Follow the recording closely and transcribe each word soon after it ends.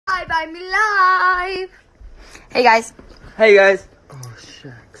subscribe. I'm live. Hey guys. Hey guys. Oh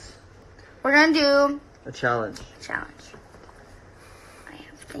shucks. We're gonna do a challenge. I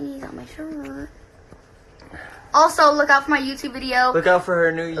have thingies on my shirt. Also, look out for my YouTube video. Look out for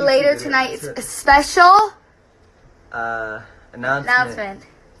her new YouTube later video. tonight. It's a special announcement.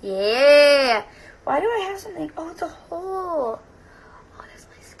 Yeah. Why do I have something? Oh, it's a hole. Oh, that's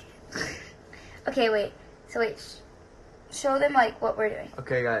my skin. Okay, wait. So wait. Show them like what we're doing.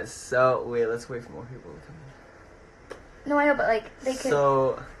 Okay, guys. So wait, let's wait for more people to come in. No, I know, but like they could.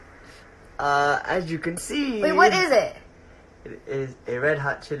 So, as you can see. Wait, what is it? It is a red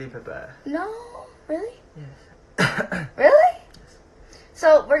hot chili pepper. No, really? Yes. Really? Yes.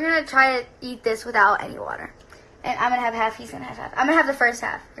 So we're gonna try to eat this without any water, and I'm gonna have half. He's gonna have half. I'm gonna have the first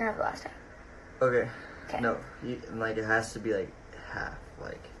half. You're gonna have the last half. Okay. Okay. No, like it has to be like half.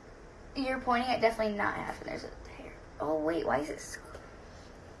 Like. You're pointing at definitely not half, and there's a hair. Oh wait, why is it?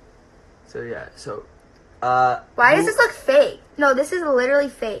 So yeah. So. Why does this look fake? No, this is literally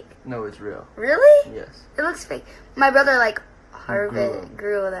fake. No, it's real. Really? Yes. It looks fake. My brother like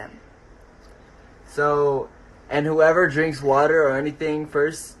grew them. So, and whoever drinks water or anything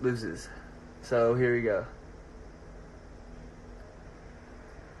first loses. So here we go.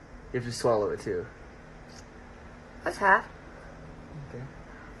 You have to swallow it too. That's half. Okay.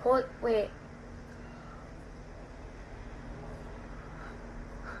 Hold. Wait.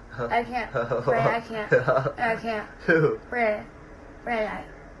 I can't. Brandon, I can't. I can't. Who? Brandon,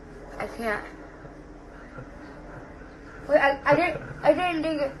 I can't. Wait, I didn't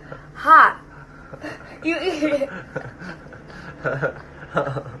think it hot. You eat it.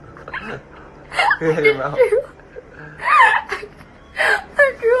 Your mouth.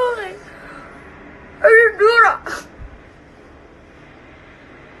 I'm drooling. I didn't do it.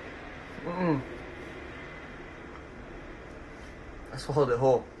 I swallowed it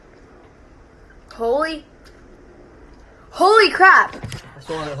whole. Holy crap. I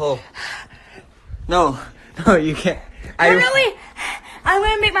swallowed it whole. No, you can't. Really? I'm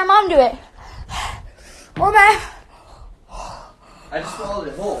gonna make my mom do it. Oh man. I just swallowed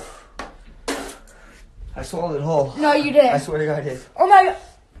it whole. I swallowed it whole. No, you didn't. I swear to God I did. Oh my god.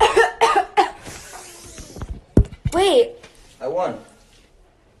 Wait. I won.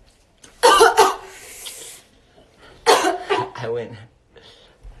 I win.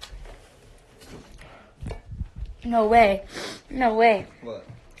 No way. No way. What?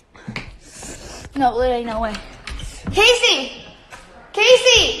 No, literally no way. Casey!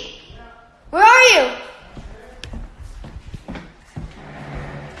 Casey! Where are you?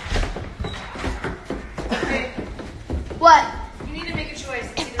 Hey, What? you need to make a choice.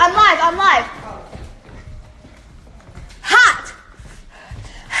 I'm live. Oh. Hot!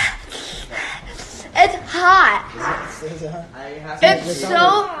 It's hot. I have It's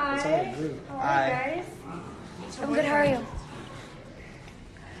so... I I'm good, how are you?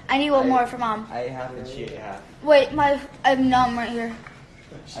 I need one more for mom. I have to cheat half. Wait, I'm numb right here.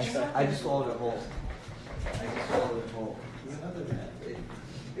 I just swallowed it whole.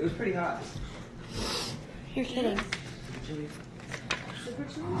 It was pretty hot. You're kidding.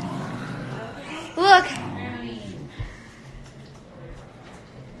 Look.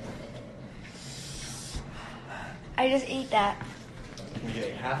 I just ate that.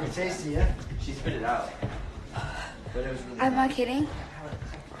 Okay, half is tasty, yeah? She spit it out. But it was really I'm not kidding.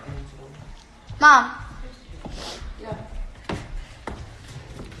 Mom. Yeah.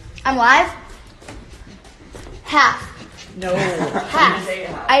 I'm live? Half. No. Half.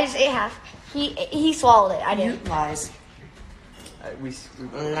 I just ate half. He swallowed it. I didn't. Lies. we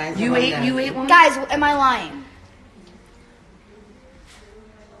You ate one? Guys, am I lying?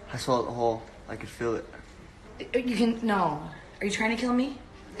 I swallowed the whole. I could feel it. You can, no. Are you trying to kill me?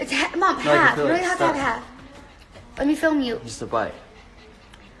 It's Mom, No, I can half. feel You it. only have to have Stop. half. Let me film you. Just a bite.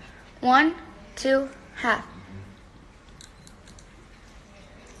 1, 2, half.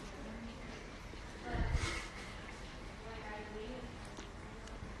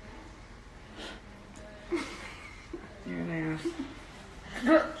 You're an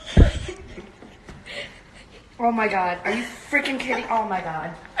ass. Oh my god. Are you freaking kidding? Oh my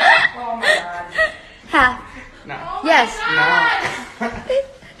god. Oh my god. Half. No. Yes. No.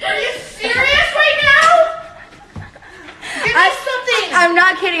 Are you serious right now? Give me something. I'm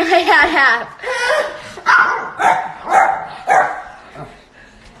not kidding. I had half.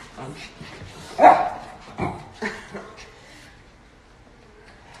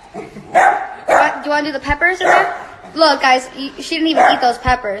 Do you want to do the peppers in there? Look, guys, she didn't even eat those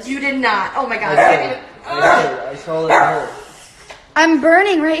peppers. You did not. Oh my god. I swallowed it whole. I'm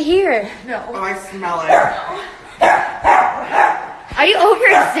burning right here. No. Oh, I smell it. Are you over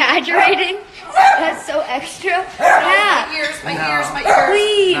exaggerating? That's so extra. Yeah. My ears.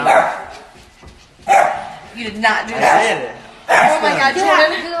 Please. You did not do I that. did it. Oh my God, Do that.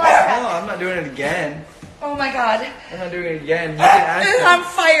 Jordyn. Do the last half. No, I'm not doing it again. Oh my God. I'm not doing it again. You can ask It's them. on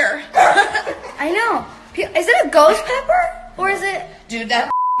fire. I know. Is it a ghost pepper? Or is it... Dude, that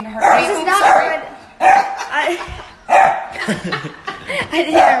hurt me. This is Oops, not sorry. red. I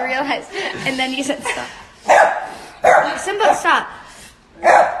didn't even realize. And then you said stop. Simba, stop.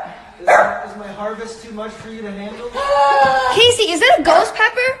 Is my harvest too much for you to handle? Casey, is it a ghost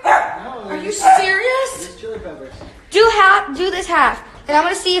pepper? No, Are you serious? it's chili peppers. Do this half. And I'm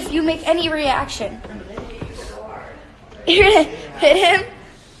going to see if you make any reaction. You're going to hit him?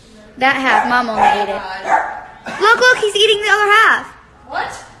 That half. Mom only ate it. Look, he's eating the other half.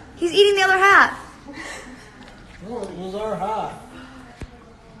 What? He's eating the other half. No, those are hot.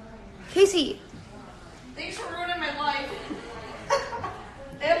 Casey. Thanks for ruining my life.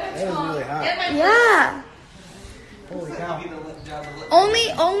 And my That is tongue. really hot. And my Yeah. Holy cow.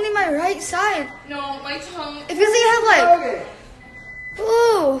 Only my right side. No, my tongue. It feels like you have like... Okay.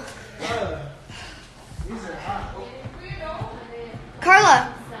 Ooh. These are hot.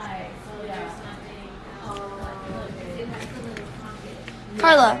 Carla.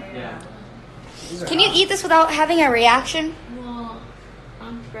 Carla. Yeah. Can you eat this without having a reaction? Well,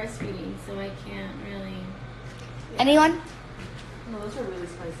 I'm breastfeeding, so I can't really. Anyone? No, those are really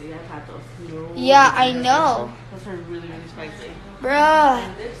spicy. I've had those. No. Yeah, I know. Those are really, really spicy.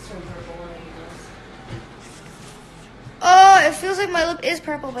 Bruh. Lips turn purple when I eat those. Oh, it feels like my lip is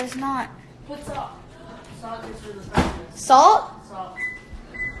purple, but it's not. Put salt. Salt is for the spices. Salt? Salt.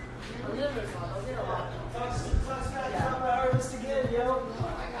 A little bit of salt. Don't get a lot. Harvest again, yo.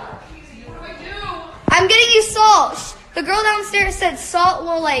 I'm getting you salt. The girl downstairs said salt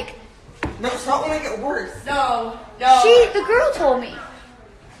will like... No, salt will make it worse. No. The girl told me.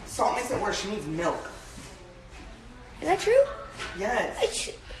 Salt makes it worse. She needs milk. Is that true? Yes.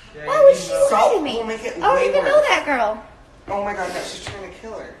 Why would she lie Salt to me? will make it I don't way even know worse. that girl. Oh my God, no, she's trying to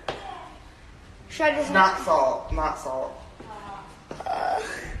kill her. Should I just... Not salt. Not salt.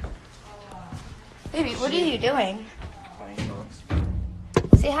 Baby, what are you doing? Finding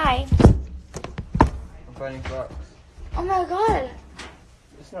fox. Say hi. I'm finding fox. Oh my god.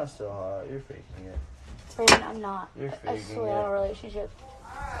 It's not so hot. You're faking it. Brayden, I'm not. You're I faking swear it. on a relationship.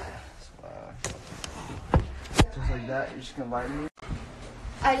 Wow. Just like that, you're just gonna lie to me?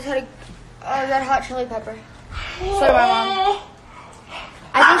 I just had that hot chili pepper. So did my mom.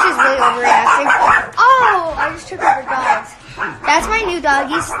 I think she's really overreacting. Oh, I just took over dogs. That's my new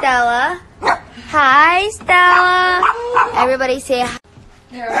doggy, Stella. Hi, Stella. Everybody say hi.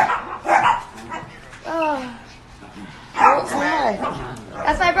 Oh.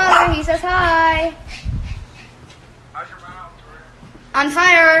 That's my brother. He says hi. On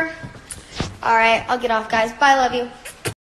fire. All right, I'll get off, guys. Bye, love you.